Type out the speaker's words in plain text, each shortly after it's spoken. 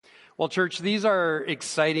Well, church, these are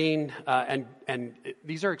exciting, and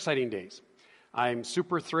these are exciting days. I'm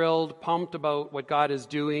super thrilled, pumped about what God is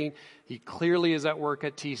doing. He clearly is at work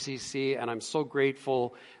at TCC, and I'm so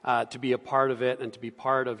grateful to be a part of it and to be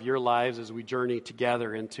part of your lives as we journey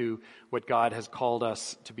together into what God has called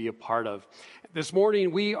us to be a part of. This morning,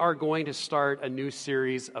 we are going to start a new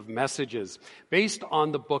series of messages based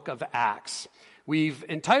on the book of Acts. We've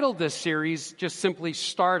entitled this series just simply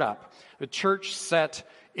Startup, a church set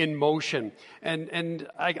in motion. And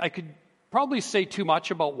I could probably say too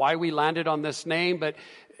much about why we landed on this name, but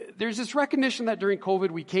there's this recognition that during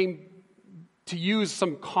COVID we came to use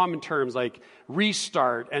some common terms like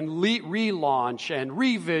restart and relaunch and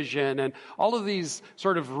revision and all of these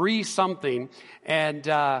sort of re-something. And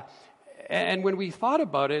when we thought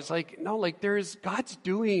about it, it's like, no, like God's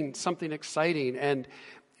doing something exciting, and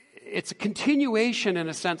it's a continuation in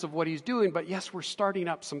a sense of what he's doing, but yes, we're starting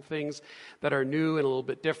up some things that are new and a little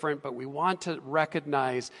bit different, but we want to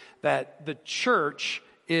recognize that the church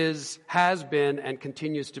has been and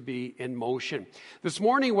continues to be in motion. This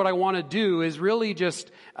morning, what I want to do is really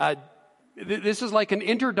just this is like an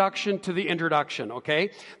introduction to the introduction,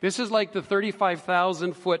 okay? This is like the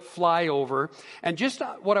 35,000-foot flyover. And just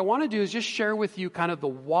what I want to do is just share with you kind of the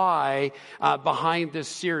why behind this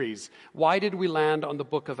series. Why did we land on the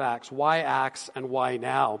book of Acts? Why Acts and why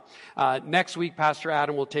now? Next week, Pastor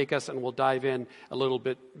Adam will take us and we'll dive in a little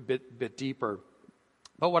bit deeper.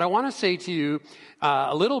 But what I want to say to you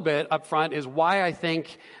a little bit up front is why I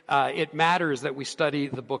think it matters that we study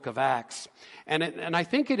the book of Acts. And I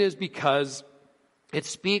think it is because it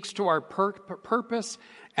speaks to our purpose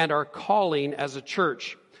and our calling as a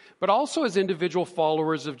church, but also as individual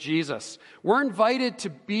followers of Jesus. We're invited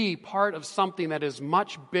to be part of something that is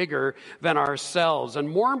much bigger than ourselves and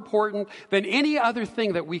more important than any other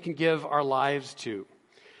thing that we can give our lives to,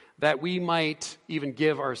 that we might even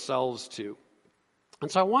give ourselves to. And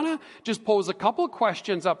so I want to just pose a couple of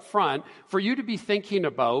questions up front for you to be thinking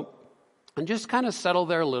about and just kind of settle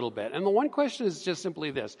there a little bit. And the one question is just simply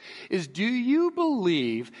this, is do you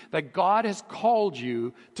believe that God has called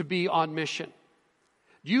you to be on mission?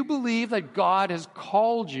 Do you believe that God has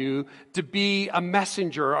called you to be a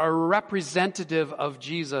messenger, a representative of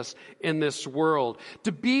Jesus in this world,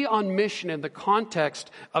 to be on mission in the context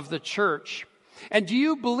of the church? And do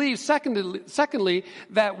you believe, secondly,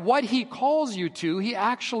 that what he calls you to, he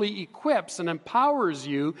actually equips and empowers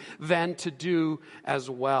you then to do as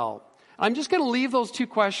well? I'm just going to leave those two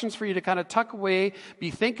questions for you to kind of tuck away, be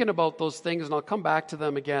thinking about those things, and I'll come back to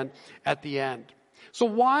them again at the end. So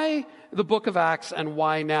why the book of Acts and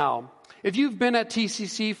why now? If you've been at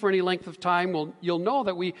TCC for any length of time, you'll know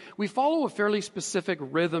that we follow a fairly specific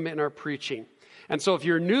rhythm in our preaching. And so if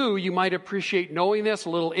you're new, you might appreciate knowing this, a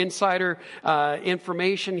little insider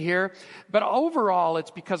information here. But overall,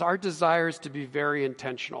 it's because our desire is to be very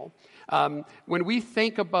intentional. When we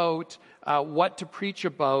think about what to preach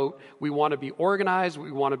about, we want to be organized,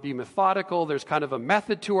 we want to be methodical, there's kind of a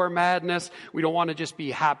method to our madness. We don't want to just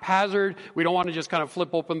be haphazard, we don't want to just kind of flip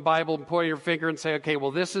open the Bible and point your finger and say, okay,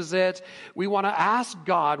 well, this is it. We want to ask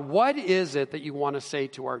God, what is it that you want to say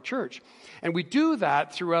to our church? And we do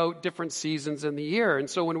that throughout different seasons in the year. And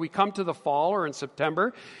so when we come to the fall or in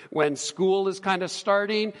September, when school is kind of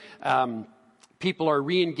starting, people are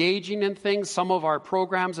re-engaging in things. Some of our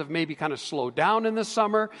programs have maybe kind of slowed down in the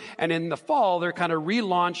summer, and in the fall, they're kind of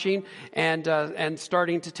relaunching and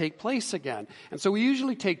starting to take place again. And so we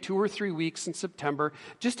usually take 2 or 3 weeks in September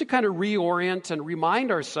just to kind of reorient and remind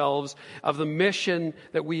ourselves of the mission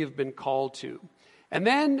that we have been called to. And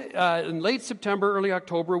then in late September, early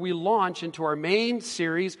October, we launch into our main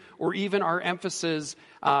series or even our emphasis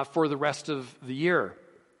for the rest of the year.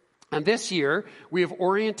 And this year, we have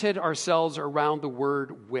oriented ourselves around the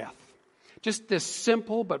word with. Just this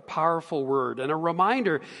simple but powerful word, and a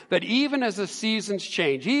reminder that even as the seasons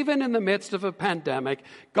change, even in the midst of a pandemic,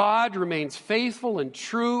 God remains faithful and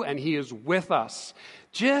true, and he is with us.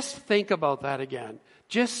 Just think about that again.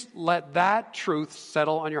 Just let that truth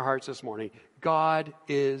settle on your hearts this morning. God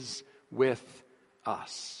is with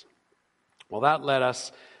us. Well, that led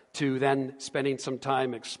us to then spending some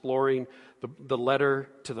time exploring the letter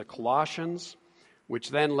to the Colossians, which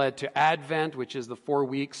then led to Advent, which is the 4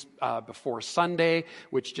 weeks before Sunday,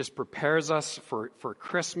 which just prepares us for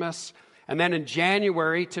Christmas. And then in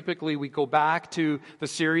January, typically we go back to the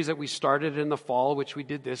series that we started in the fall, which we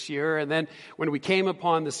did this year. And then when we came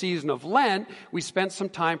upon the season of Lent, we spent some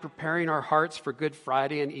time preparing our hearts for Good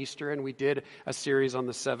Friday and Easter, and we did a series on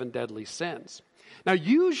the 7 deadly sins. Now,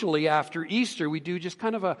 usually after Easter, we do just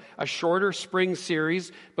kind of a shorter spring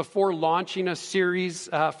series before launching a series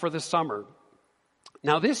for the summer.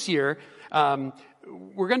 Now, this year,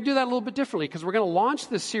 we're going to do that a little bit differently because we're going to launch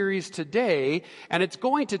this series today, and it's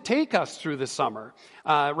going to take us through the summer,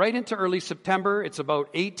 right into early September. It's about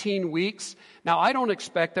 18 weeks. Now, I don't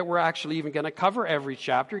expect that we're actually even going to cover every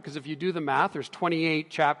chapter, because if you do the math, there's 28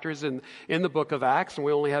 chapters in the book of Acts, and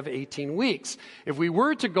we only have 18 weeks. If we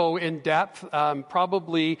were to go in depth,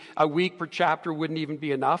 probably a week per chapter wouldn't even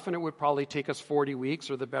be enough, and it would probably take us 40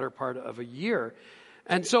 weeks or the better part of a year.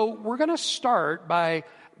 And so we're going to start by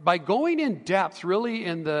going in depth, really,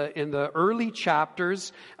 in the early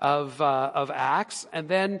chapters of Acts, and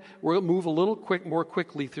then we'll move a little more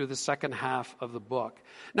quickly through the second half of the book.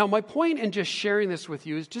 Now, my point in just sharing this with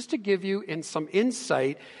you is just to give you some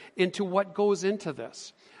insight into what goes into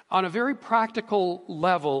this. On a very practical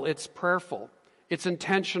level, it's prayerful, it's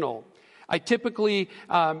intentional. I typically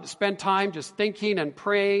spend time just thinking and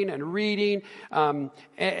praying and reading, and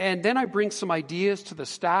then I bring some ideas to the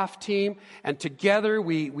staff team, and together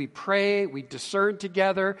we pray, we discern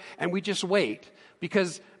together, and we just wait.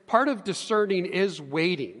 Because part of discerning is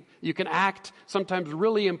waiting. You can act sometimes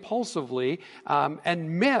really impulsively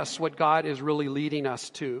and miss what God is really leading us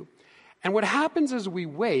to. And what happens as we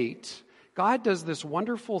wait, God does this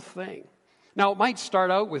wonderful thing. Now, it might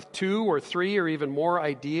start out with 2 or 3 or even more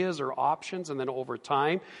ideas or options, and then over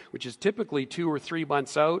time, which is typically 2 or 3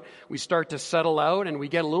 months out, we start to settle out and we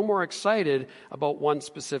get a little more excited about one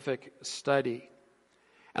specific study.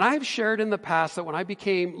 And I've shared in the past that when I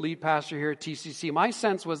became lead pastor here at TCC, my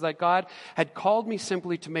sense was that God had called me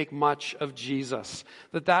simply to make much of Jesus,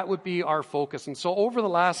 that would be our focus. And so over the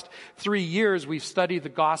last 3 years, we've studied the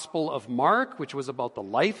Gospel of Mark, which was about the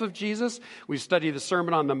life of Jesus. We've studied the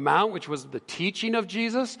Sermon on the Mount, which was the teaching of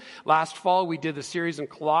Jesus. Last fall, we did the series in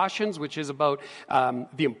Colossians, which is about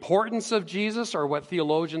the importance of Jesus, or what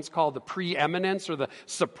theologians call the preeminence or the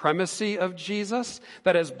supremacy of Jesus,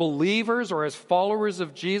 that as believers or as followers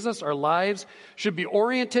of Jesus, our lives should be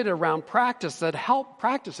oriented around practices that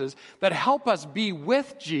help us be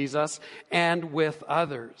with Jesus and with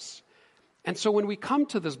others. And so when we come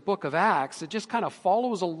to this book of Acts, it just kind of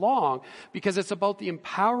follows along because it's about the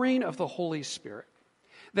empowering of the Holy Spirit.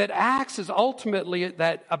 That Acts is ultimately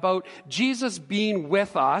about Jesus being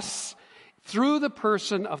with us through the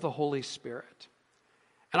person of the Holy Spirit.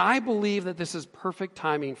 And I believe that this is perfect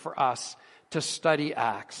timing for us to study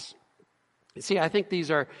Acts. You see, I think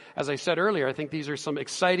these are, as I said earlier, I think these are some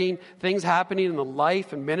exciting things happening in the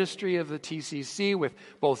life and ministry of the TCC with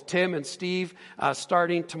both Tim and Steve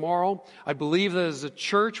starting tomorrow. I believe that as a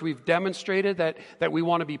church, we've demonstrated that we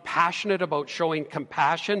want to be passionate about showing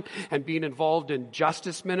compassion and being involved in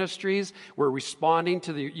justice ministries. We're responding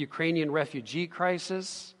to the Ukrainian refugee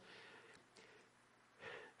crisis.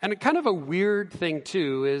 And kind of a weird thing,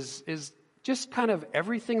 too, is just kind of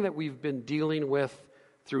everything that we've been dealing with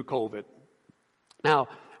through COVID. Now,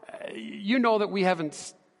 you know that we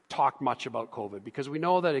haven't talked much about COVID because we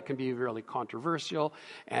know that it can be really controversial,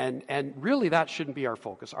 and really that shouldn't be our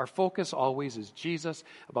focus. Our focus always is Jesus,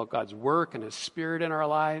 about God's work and His Spirit in our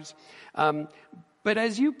lives. But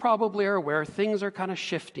as you probably are aware, things are kind of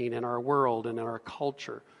shifting in our world and in our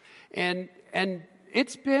culture. And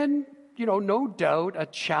it's been, no doubt, a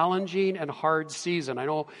challenging and hard season. I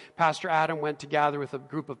know Pastor Adam went to gather with a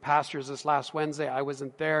group of pastors this last Wednesday. I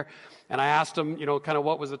wasn't there. And I asked him, kind of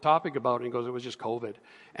what was the topic about? And he goes, it was just COVID.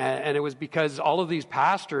 And it was because all of these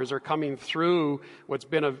pastors are coming through what's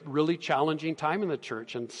been a really challenging time in the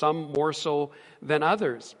church, and some more so than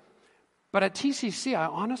others. But at TCC, I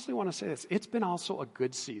honestly want to say this. It's been also a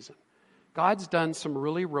good season. God's done some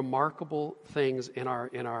really remarkable things in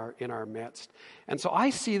our midst. And so I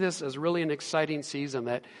see this as really an exciting season,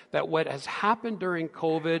 that what has happened during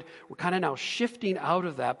COVID, we're kind of now shifting out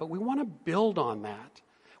of that, but we want to build on that.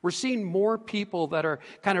 We're seeing more people that are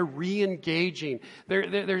kind of re-engaging.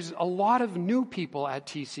 There's a lot of new people at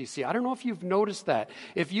TCC. I don't know if you've noticed that.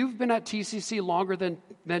 If you've been at TCC longer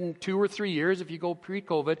than 2 or 3 years, if you go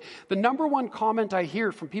pre-COVID, the number one comment I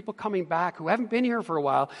hear from people coming back who haven't been here for a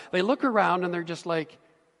while, they look around and they're just like,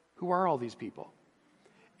 who are all these people?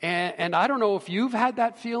 And I don't know if you've had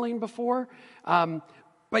that feeling before,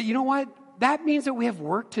 but you know what? That means that we have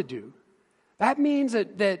work to do. That means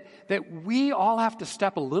that we all have to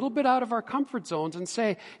step a little bit out of our comfort zones and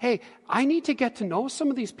say, hey, I need to get to know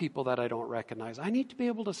some of these people that I don't recognize. I need to be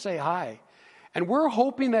able to say hi. And we're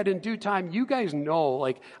hoping that in due time, you guys know,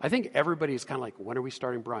 I think everybody's kind of like, when are we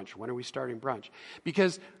starting brunch? When are we starting brunch?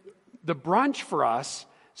 Because the brunch for us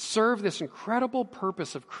serve this incredible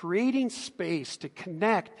purpose of creating space to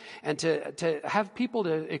connect and to have people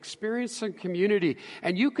to experience some community.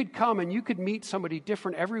 And you could come and you could meet somebody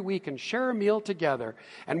different every week and share a meal together.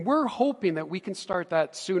 And we're hoping that we can start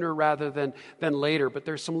that sooner rather than later. But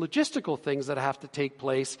there's some logistical things that have to take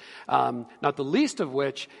place, not the least of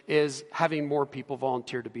which is having more people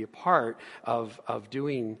volunteer to be a part of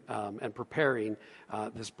doing and preparing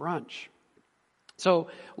this brunch. So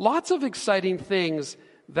lots of exciting things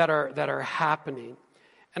that are happening.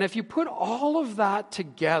 And if you put all of that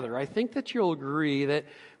together, I think that you'll agree that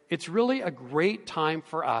it's really a great time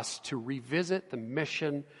for us to revisit the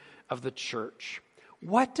mission of the church.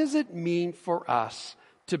 What does it mean for us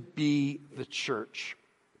to be the church?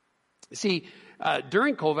 See,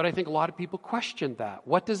 during COVID, I think a lot of people questioned that.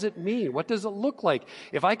 What does it mean? What does it look like?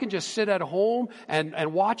 If I can just sit at home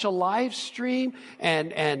and watch a live stream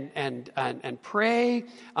and pray,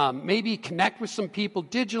 maybe connect with some people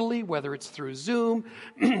digitally, whether it's through Zoom,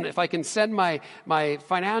 if I can send my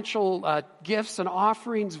financial gifts and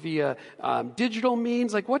offerings via digital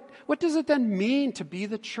means, like what does it then mean to be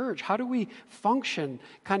the church? How do we function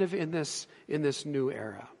kind of in this new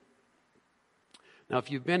era? Now, if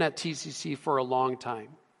you've been at TCC for a long time,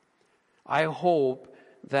 I hope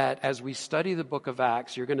that as we study the book of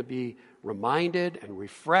Acts, you're going to be reminded and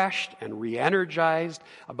refreshed and re-energized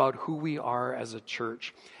about who we are as a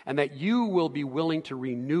church, and that you will be willing to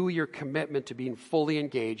renew your commitment to being fully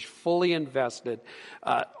engaged, fully invested,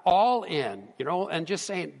 all in, and just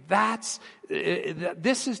saying, this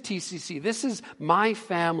is TCC, this is my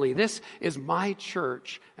family, this is my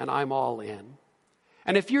church, and I'm all in.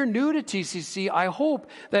 And if you're new to TCC, I hope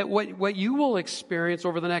that what you will experience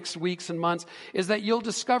over the next weeks and months is that you'll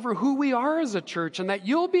discover who we are as a church, and that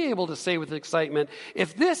you'll be able to say with excitement,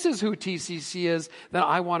 if this is who TCC is, then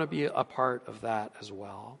I want to be a part of that as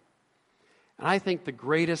well. And I think the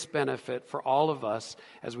greatest benefit for all of us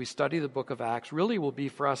as we study the book of Acts really will be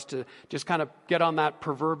for us to just kind of get on that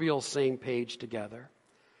proverbial same page together.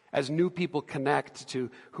 As new people connect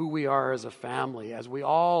to who we are as a family, as we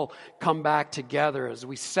all come back together, as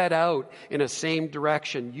we set out in a same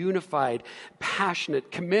direction, unified,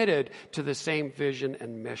 passionate, committed to the same vision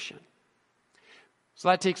and mission. So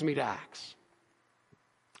that takes me to Acts.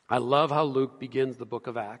 I love how Luke begins the book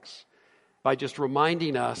of Acts by just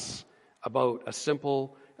reminding us about a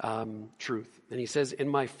simple truth. And he says, in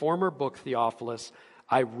my former book, Theophilus,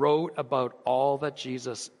 I wrote about all that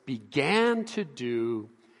Jesus began to do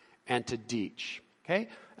and to teach. Okay?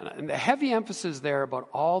 And the heavy emphasis there about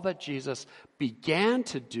all that Jesus began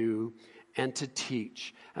to do and to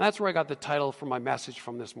teach. And that's where I got the title for my message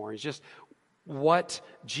from this morning. It's just what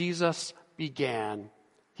Jesus began,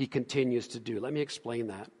 he continues to do. Let me explain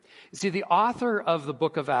that. You see, the author of the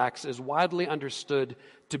book of Acts is widely understood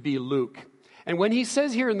to be Luke. And when he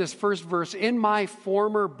says here in this first verse, in my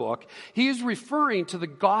former book, he is referring to the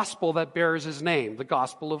gospel that bears his name, the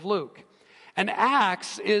Gospel of Luke. And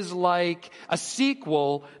Acts is like a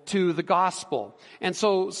sequel to the gospel. And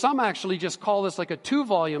so some actually just call this like a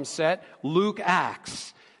 2-volume set, Luke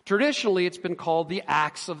Acts. Traditionally, it's been called the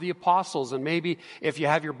Acts of the Apostles. And maybe if you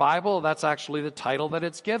have your Bible, that's actually the title that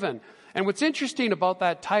it's given. And what's interesting about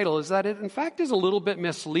that title is that it, in fact, is a little bit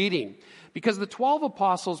misleading. Because the 12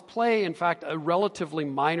 apostles play, in fact, a relatively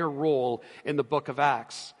minor role in the book of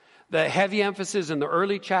Acts. The heavy emphasis in the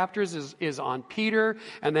early chapters is on Peter,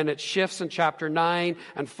 and then it shifts in chapter 9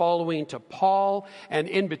 and following to Paul. And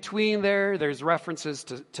in between there's references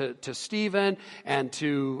to Stephen and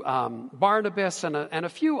to Barnabas and a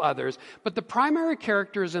few others. But the primary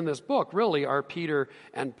characters in this book really are Peter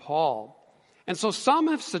and Paul. And so some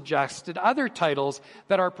have suggested other titles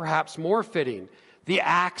that are perhaps more fitting. The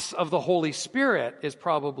Acts of the Holy Spirit is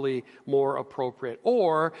probably more appropriate,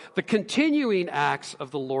 or the continuing acts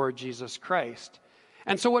of the Lord Jesus Christ.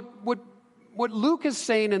 And so what Luke is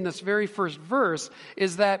saying in this very first verse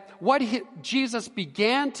is that what Jesus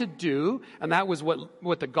began to do, and that was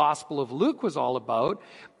what the Gospel of Luke was all about,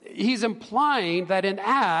 he's implying that in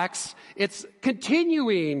Acts, it's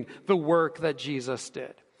continuing the work that Jesus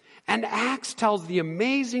did. And Acts tells the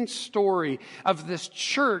amazing story of this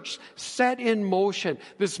church set in motion,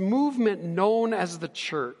 this movement known as the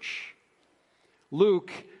church.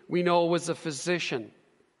 Luke, we know, was a physician,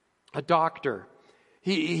 a doctor.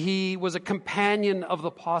 He was a companion of the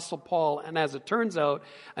Apostle Paul, and as it turns out,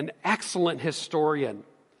 an excellent historian.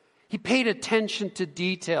 He paid attention to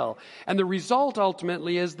detail, and the result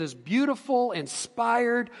ultimately is this beautiful,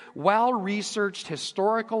 inspired, well-researched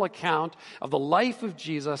historical account of the life of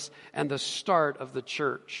Jesus and the start of the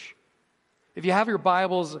church. If you have your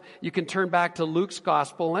Bibles, you can turn back to Luke's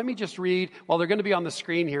Gospel. Let me just read, well, they're going to be on the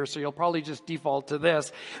screen here, so you'll probably just default to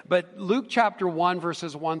this. But Luke chapter 1,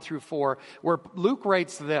 verses 1 through 4, where Luke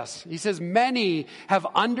writes this. He says, "Many have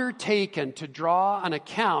undertaken to draw an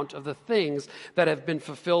account of the things that have been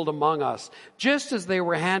fulfilled among us, just as they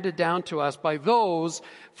were handed down to us by those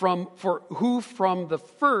who from the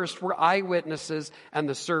first were eyewitnesses and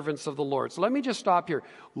the servants of the Lord." So let me just stop here.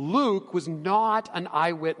 Luke was not an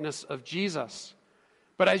eyewitness of Jesus.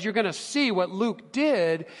 But as you're going to see, what Luke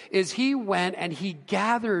did is he went and he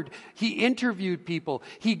interviewed people.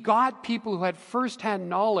 He got people who had firsthand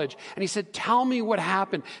knowledge. And he said, "Tell me what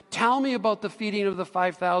happened. Tell me about the feeding of the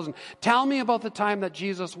 5,000. Tell me about the time that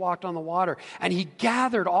Jesus walked on the water." And he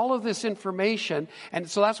gathered all of this information. And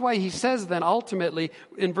so that's why he says then ultimately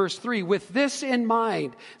in verse 3, "With this in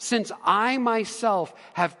mind, since I myself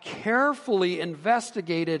have carefully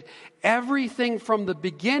investigated everything from the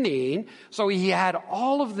beginning," so he had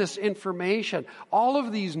all of this information, all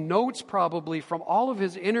of these notes probably from all of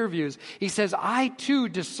his interviews. He says, "I too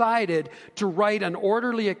decided to write an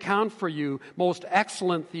orderly account for you, most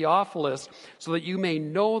excellent Theophilus, so that you may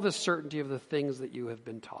know the certainty of the things that you have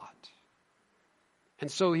been taught."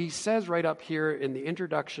 And so he says right up here in the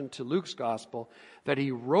introduction to Luke's gospel that he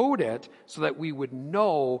wrote it so that we would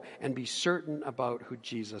know and be certain about who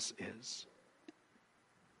Jesus is.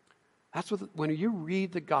 That's when you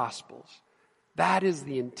read the Gospels, that is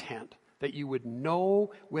the intent, that you would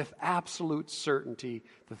know with absolute certainty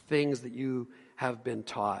the things that you have been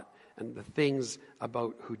taught and the things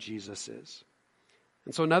about who Jesus is.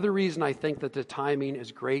 And so another reason I think that the timing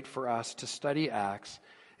is great for us to study Acts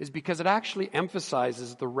is because it actually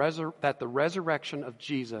emphasizes that the resurrection of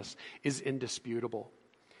Jesus is indisputable.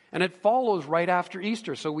 And it follows right after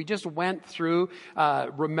Easter. So we just went through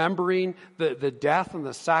remembering the death and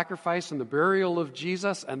the sacrifice and the burial of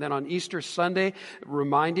Jesus. And then on Easter Sunday,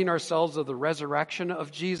 reminding ourselves of the resurrection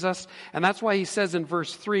of Jesus. And that's why he says in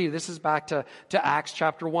verse 3, this is back to Acts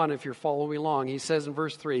chapter 1 if you're following along. He says in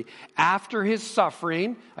verse 3, "After his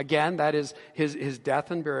suffering," again, that is his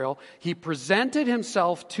death and burial, "he presented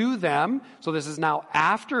himself to them." So this is now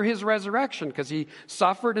after his resurrection because he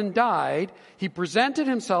suffered and died. He presented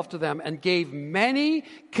himself to them and gave many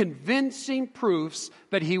convincing proofs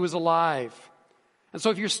that he was alive. And so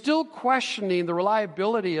if you're still questioning the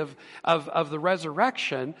reliability of the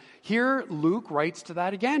resurrection, here Luke writes to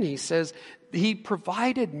that again. He says, he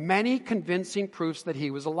provided many convincing proofs that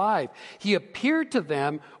he was alive. He appeared to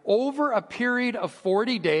them over a period of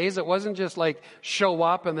 40 days. It wasn't just like show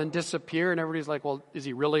up and then disappear and everybody's like, well, is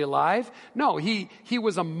he really alive? No, he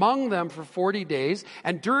was among them for 40 days.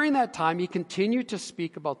 And during that time, he continued to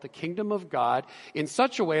speak about the kingdom of God in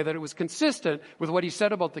such a way that it was consistent with what he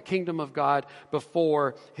said about the kingdom of God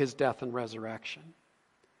before his death and resurrection.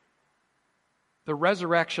 The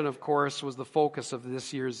resurrection, of course, was the focus of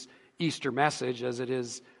this year's Easter message, as it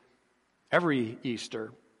is every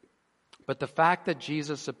Easter. But the fact that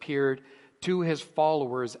Jesus appeared to his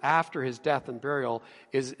followers after his death and burial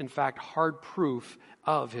is in fact hard proof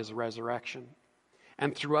of his resurrection.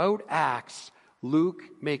 And throughout Acts, Luke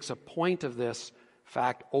makes a point of this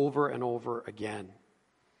fact over and over again.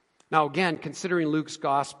 Now again, considering Luke's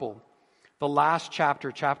gospel, the last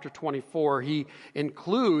chapter, chapter 24, he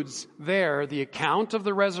includes there the account of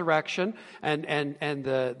the resurrection and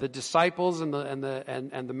the disciples and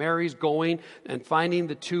the Marys going and finding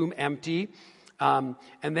the tomb empty. And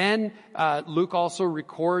then Luke also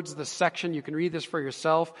records the section, you can read this for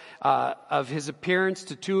yourself, of his appearance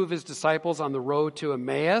to two of his disciples on the road to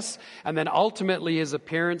Emmaus, and then ultimately his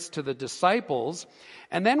appearance to the disciples.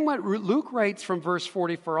 And then what Luke writes from verse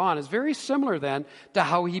 44 on is very similar then to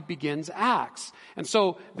how he begins Acts. And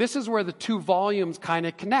so this is where the two volumes kind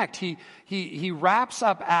of connect. He wraps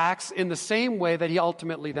up Acts in the same way that he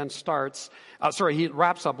ultimately then starts, he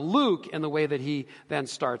wraps up Luke in the way that he then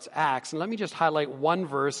starts Acts. And let me just highlight one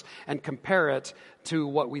verse and compare it to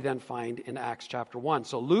what we then find in Acts chapter 1.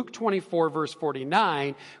 So Luke 24 verse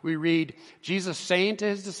 49, we read Jesus saying to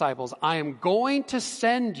his disciples, "I am going to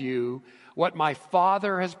send you what my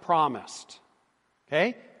Father has promised."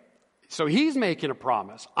 Okay? So he's making a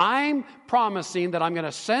promise. I'm promising that I'm going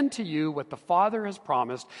to send to you what the Father has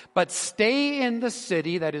promised, but stay in the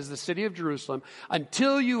city, that is the city of Jerusalem,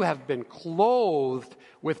 until you have been clothed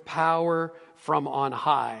with power from on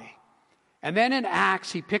high. And then in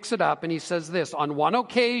Acts, he picks it up and he says this, on one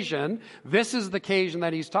occasion, this is the occasion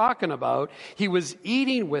that he's talking about, he was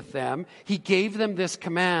eating with them, he gave them this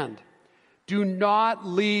command: do not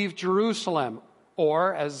leave Jerusalem.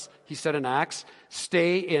 Or, as he said in Acts,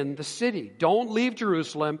 stay in the city. Don't leave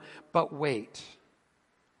Jerusalem, but wait.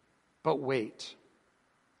 But wait.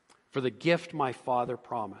 for the gift my Father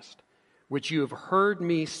promised, which you have heard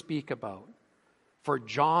me speak about. For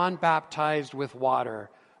John baptized with water,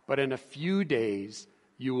 but in a few days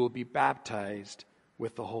you will be baptized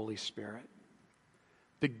with the Holy Spirit."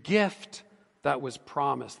 The gift that was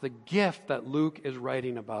promised, the gift that Luke is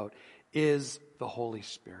writing about, is the Holy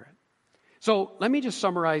Spirit. So let me just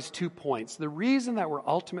summarize 2 points. The reason that we're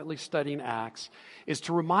ultimately studying Acts is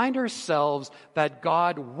to remind ourselves that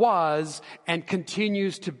God was and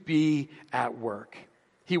continues to be at work.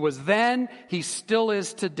 He was then, he still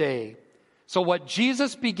is today. So what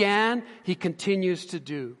Jesus began, he continues to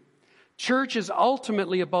do. Church is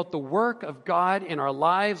ultimately about the work of God in our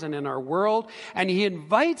lives and in our world, and he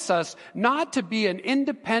invites us not to be an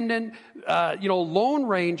independent, lone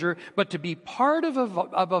ranger, but to be part of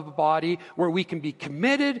a body where we can be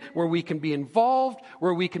committed, where we can be involved,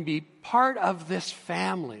 where we can be part of this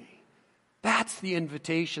family. That's the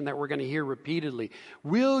invitation that we're going to hear repeatedly.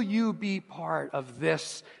 Will you be part of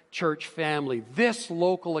this church family, this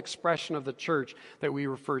local expression of the church that we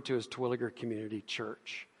refer to as Terwilliger Community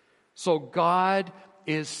Church? So God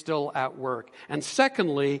is still at work. And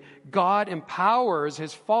secondly, God empowers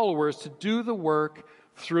his followers to do the work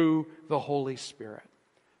through the Holy Spirit.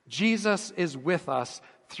 Jesus is with us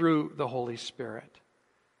through the Holy Spirit.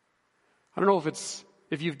 I don't know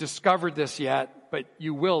if you've discovered this yet, but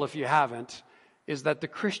you will if you haven't, is that the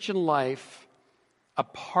Christian life,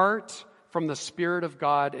 apart from the Spirit of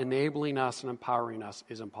God enabling us and empowering us,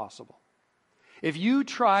 is impossible. If you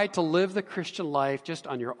try to live the Christian life just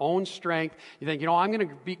on your own strength, you think, I'm going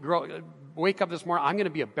to wake up this morning, I'm going to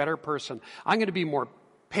be a better person. I'm going to be more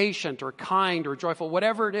patient or kind or joyful,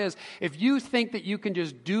 whatever it is. If you think that you can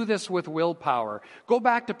just do this with willpower, go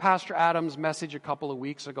back to Pastor Adam's message a couple of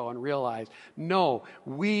weeks ago and realize, no,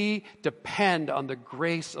 we depend on the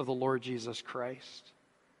grace of the Lord Jesus Christ.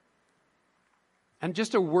 And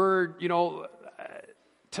just a word,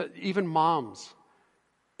 to even moms.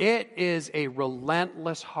 It is a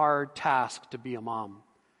relentless, hard task to be a mom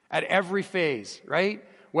at every phase, right?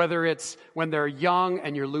 Whether it's when they're young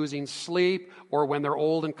and you're losing sleep, or when they're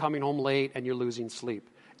old and coming home late and you're losing sleep.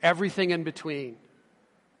 Everything in between,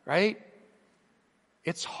 right?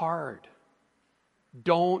 It's hard.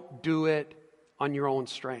 Don't do it on your own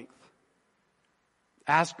strength.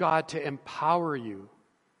 Ask God to empower you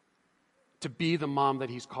to be the mom that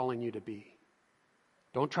he's calling you to be.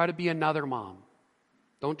 Don't try to be another mom.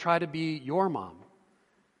 Don't try to be your mom.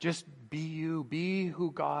 Just be you. Be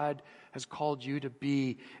who God has called you to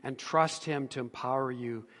be, and trust him to empower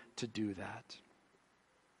you to do that.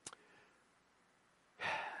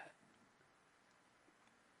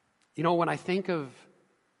 When I think of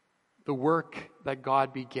the work that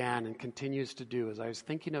God began and continues to do, as I was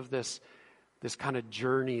thinking of this kind of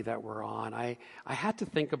journey that we're on, I had to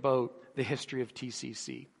think about the history of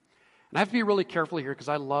TCC. And I have to be really careful here because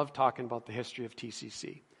I love talking about the history of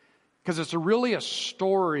TCC. Because it's really a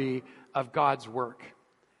story of God's work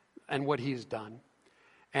and what he's done.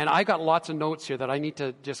 And I got lots of notes here that I need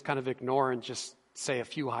to just kind of ignore and just say a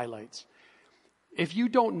few highlights. If you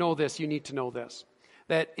don't know this, you need to know this.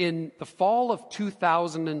 That in the fall of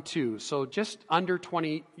 2002, so just under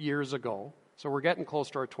 20 years ago, so we're getting close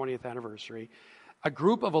to our 20th anniversary, a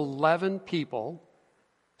group of 11 people,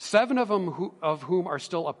 7 of them of whom are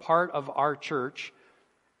still a part of our church,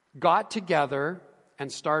 got together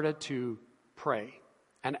and started to pray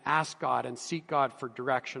and ask God and seek God for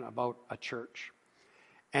direction about a church.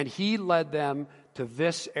 And he led them to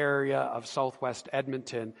this area of southwest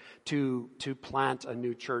Edmonton to plant a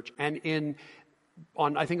new church. And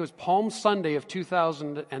on I think it was Palm Sunday of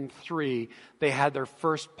 2003, they had their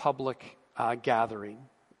first public gathering.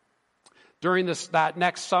 During that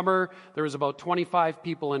next summer, there was about 25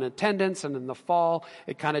 people in attendance, and in the fall,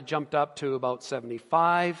 it kind of jumped up to about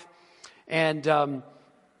 75. And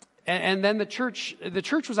then the church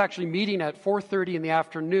was actually meeting at 4:30 in the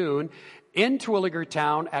afternoon in Terwilliger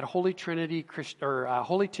Town at Holy Trinity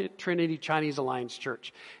Chinese Alliance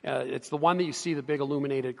Church. It's the one that you see the big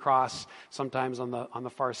illuminated cross sometimes on the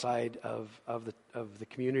far side of the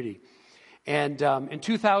community. And in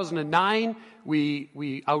 2009,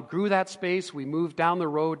 we outgrew that space. We moved down the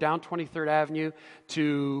road, down 23rd Avenue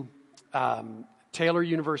to Taylor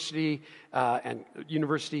University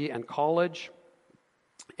and College.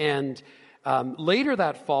 And later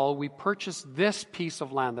that fall, we purchased this piece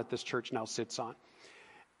of land that this church now sits on.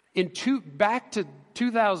 Back to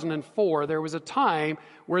 2004, there was a time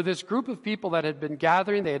where this group of people that had been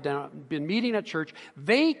gathering, they had been meeting at church,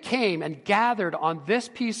 they came and gathered on this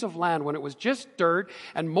piece of land when it was just dirt,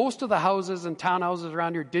 and most of the houses and townhouses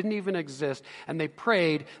around here didn't even exist, and they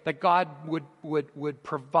prayed that God would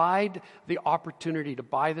provide the opportunity to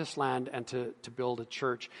buy this land and to build a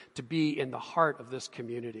church, to be in the heart of this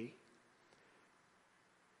community.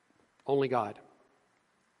 Only God.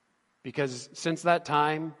 Because since that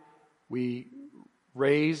time, we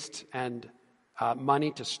raised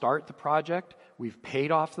money to start the project. We've paid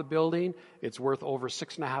off the building. It's worth over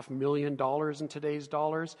 $6.5 million in today's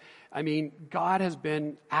dollars. I mean, God has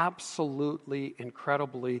been absolutely,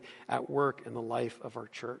 incredibly at work in the life of our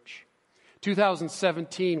church.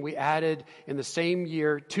 2017, we added in the same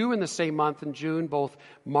year, 2 in the same month in June, both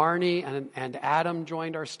Marnie and Adam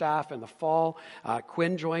joined our staff. In the fall,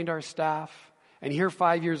 Quinn joined our staff. And here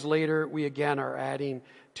 5 years later, we again are adding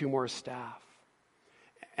 2 more staff.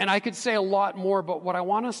 And I could say a lot more, but what I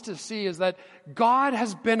want us to see is that God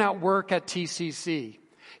has been at work at TCC.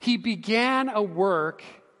 He began a work,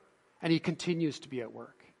 and He continues to be at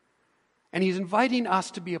work. And He's inviting us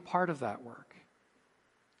to be a part of that work.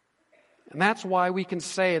 And that's why we can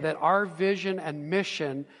say that our vision and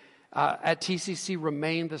mission at TCC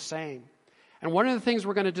remain the same. And one of the things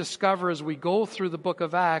we're going to discover as we go through the book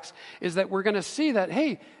of Acts is that we're going to see that,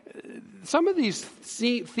 hey, some of these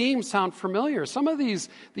themes sound familiar. Some of these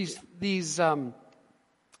it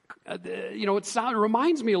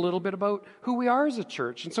reminds me a little bit about who we are as a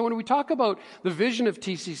church. And so when we talk about the vision of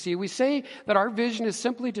TCC, we say that our vision is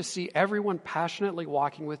simply to see everyone passionately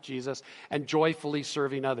walking with Jesus and joyfully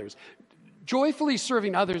serving others. Joyfully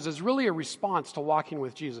serving others is really a response to walking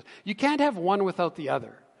with Jesus. You can't have one without the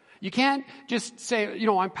other. You can't just say,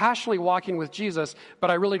 I'm passionately walking with Jesus,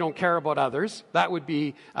 but I really don't care about others. That would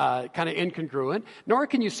be kind of incongruent. Nor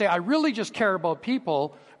can you say, I really just care about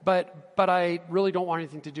people, but I really don't want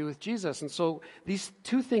anything to do with Jesus. And so these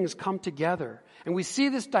two things come together. And we see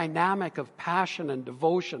this dynamic of passion and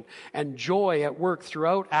devotion and joy at work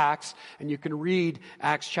throughout Acts. And you can read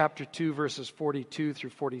Acts chapter 2, verses 42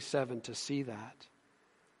 through 47 to see that.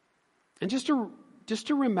 And just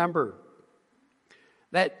to remember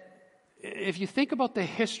that if you think about the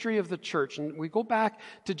history of the church, and we go back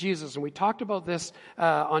to Jesus, and we talked about this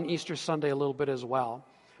on Easter Sunday a little bit as well.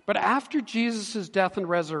 But after Jesus' death and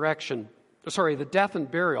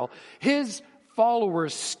burial, His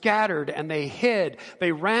followers scattered and they hid.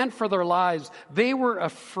 They ran for their lives. They were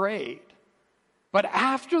afraid. But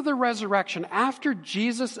after the resurrection, after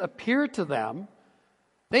Jesus appeared to them,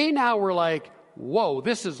 they now were like, whoa,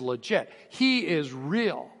 this is legit. He is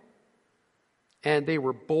real. And they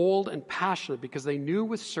were bold and passionate because they knew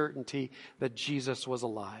with certainty that Jesus was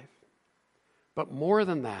alive. But more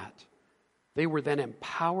than that, they were then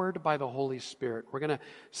empowered by the Holy Spirit. We're going to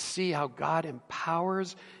see how God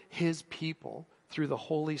empowers His people through the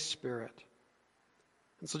Holy Spirit.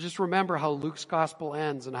 And so just remember how Luke's gospel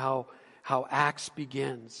ends and how Acts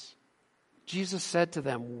begins. Jesus said to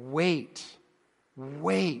them, wait. And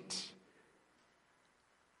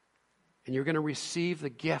you're going to receive the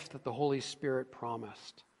gift that the Holy Spirit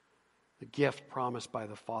promised. The gift promised by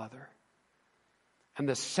the Father. And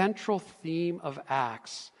the central theme of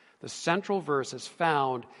Acts, the central verse is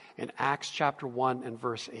found in Acts chapter 1 and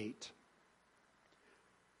verse 8.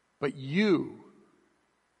 But you,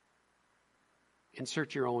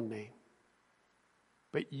 insert your own name.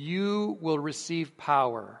 But you will receive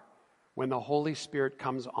power when the Holy Spirit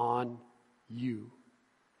comes on you.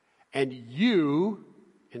 And you,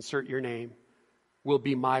 insert your name, will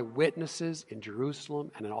be my witnesses in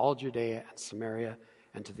Jerusalem and in all Judea and Samaria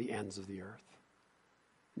and to the ends of the earth.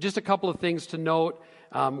 Just a couple of things to note.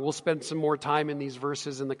 We'll spend some more time in these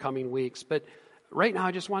verses in the coming weeks. But right now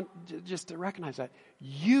I just want to recognize that.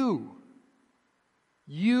 You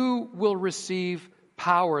will receive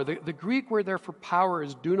power. The Greek word there for power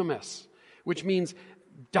is dunamis, which means,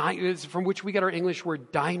 from which we get our English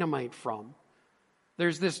word dynamite from.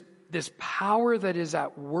 There's this power that is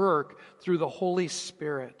at work through the Holy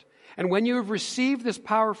Spirit. And when you have received this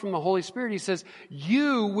power from the Holy Spirit, He says,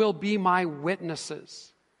 you will be my witnesses.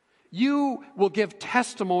 You will give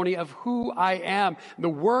testimony of who I am, the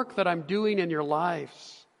work that I'm doing in your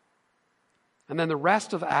lives. And then the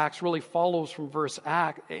rest of Acts really follows from verse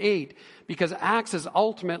 8, because Acts is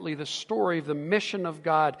ultimately the story of the mission of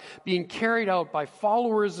God being carried out by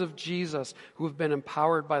followers of Jesus who have been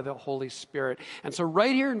empowered by the Holy Spirit. And so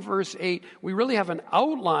right here in verse 8, we really have an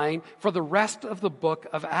outline for the rest of the book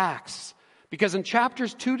of Acts. Because in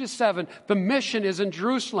chapters 2 to 7, the mission is in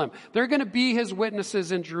Jerusalem. They're going to be His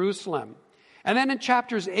witnesses in Jerusalem. And then in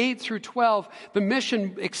chapters 8 through 12, the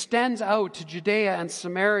mission extends out to Judea and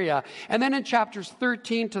Samaria. And then in chapters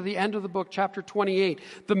 13 to the end of the book, chapter 28,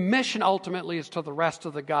 the mission ultimately is to the rest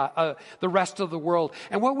of the world.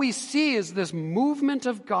 And what we see is this movement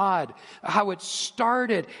of God, how it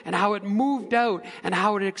started and how it moved out and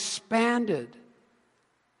how it expanded.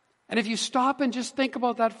 And if you stop and just think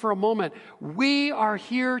about that for a moment, we are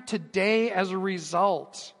here today as a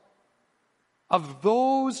result of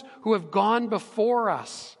those who have gone before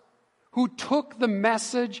us, who took the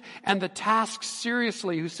message and the task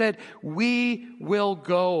seriously, who said, we will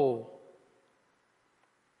go.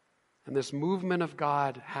 And this movement of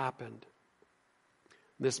God happened.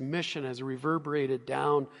 This mission has reverberated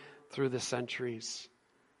down through the centuries.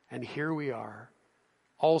 And here we are,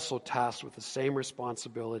 also tasked with the same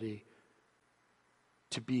responsibility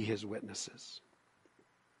to be his witnesses.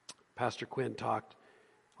 Pastor Quinn talked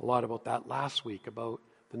a lot about that last week, about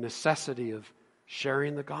the necessity of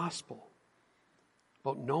sharing the gospel,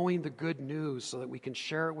 about knowing the good news so that we can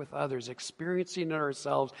share it with others, experiencing it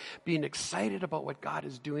ourselves, being excited about what God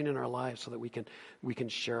is doing in our lives so that we can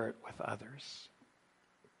share it with others.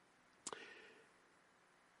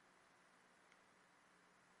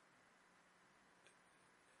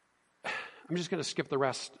 I'm just going to skip the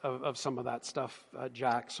rest of some of that stuff,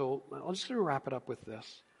 Jack, so I'm just going to wrap it up with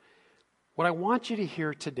this. What I want you to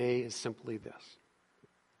hear today is simply this.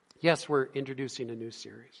 Yes, we're introducing a new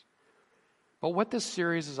series. But what this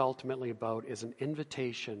series is ultimately about is an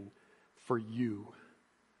invitation for you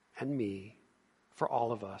and me, for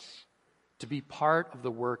all of us, to be part of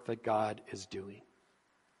the work that God is doing.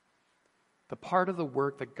 The part of the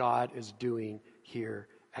work that God is doing here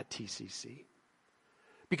at TCC.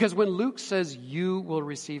 Because when Luke says you will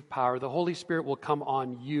receive power, the Holy Spirit will come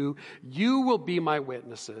on you, you will be my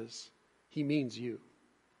witnesses. He means you,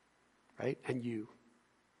 right? And you.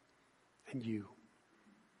 And you.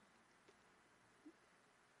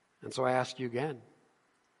 And so I ask you again,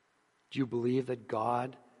 do you believe that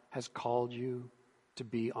God has called you to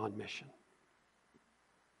be on mission?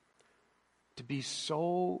 To be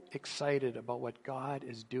so excited about what God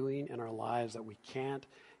is doing in our lives that we can't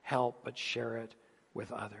help but share it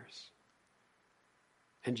with others?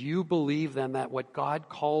 And do you believe then that what God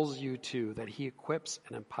calls you to, that he equips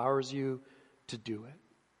and empowers you to do it?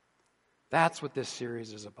 That's what this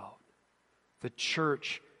series is about. The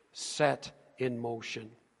church set in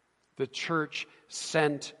motion. The church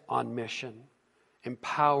sent on mission,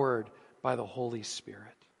 empowered by the Holy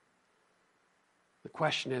Spirit. The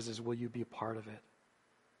question is will you be a part of it?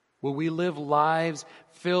 Will we live lives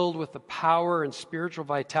filled with the power and spiritual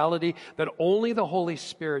vitality that only the Holy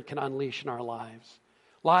Spirit can unleash in our lives?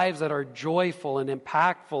 Lives that are joyful and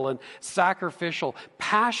impactful and sacrificial,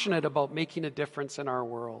 passionate about making a difference in our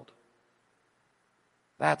world.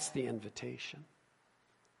 That's the invitation.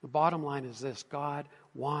 The bottom line is this: God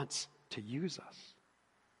wants to use us.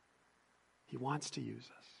 He wants to use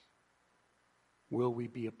us. Will we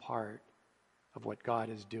be a part of what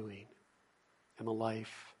God is doing in the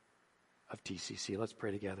life of TCC? Let's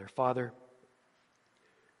pray together. Father,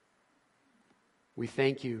 we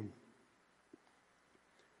thank you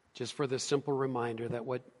just for this simple reminder that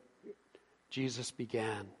what Jesus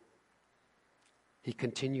began, he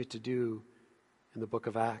continued to do in the book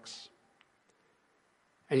of Acts.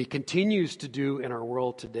 And he continues to do in our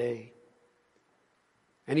world today.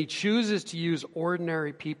 And he chooses to use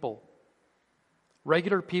ordinary people,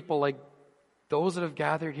 regular people like those that have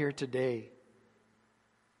gathered here today.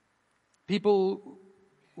 People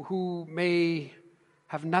who may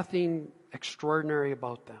have nothing extraordinary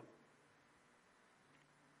about them.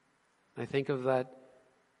 I think of that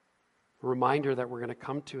reminder that we're going to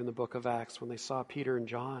come to in the book of Acts when they saw Peter and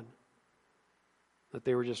John, that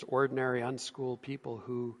they were just ordinary, unschooled people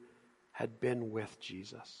who had been with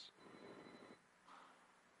Jesus.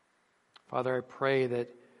 Father, I pray that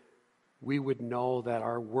we would know that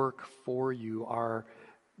our work for you, our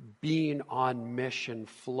being on mission,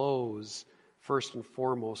 flows first and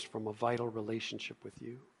foremost from a vital relationship with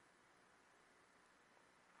you.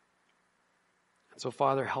 And so,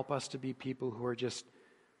 Father, help us to be people who are just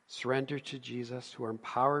surrendered to Jesus, who are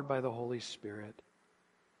empowered by the Holy Spirit,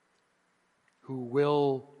 who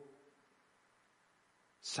will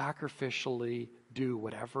sacrificially do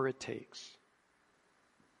whatever it takes.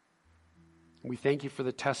 We thank you for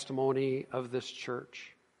the testimony of this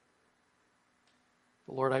church.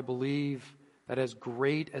 Lord, I believe that as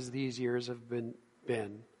great as these years have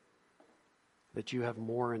been, that you have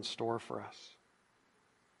more in store for us.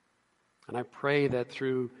 And I pray that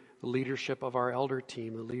through the leadership of our elder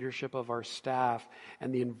team, the leadership of our staff,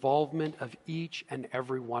 and the involvement of each and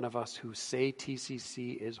every one of us who say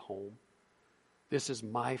TCC is home, This is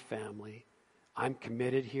my family. I'm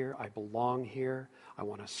committed here. I belong here. I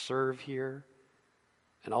want to serve here.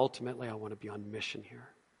 And ultimately, I want to be on mission here.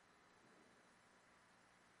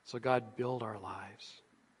 So God, build our lives.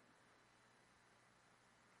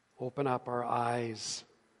 Open up our eyes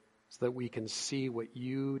so that we can see what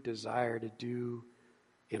you desire to do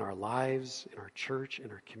in our lives, in our church,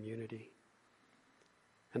 in our community.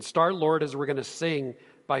 And start, Lord, as we're going to sing,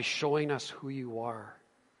 by showing us who you are.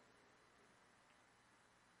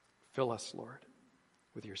 Fill us, Lord,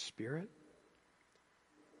 with your Spirit,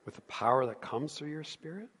 with the power that comes through your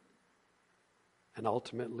Spirit, and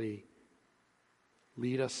ultimately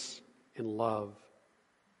lead us in love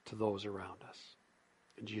to those around us.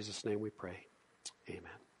 In Jesus' name we pray.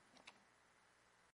 Amen.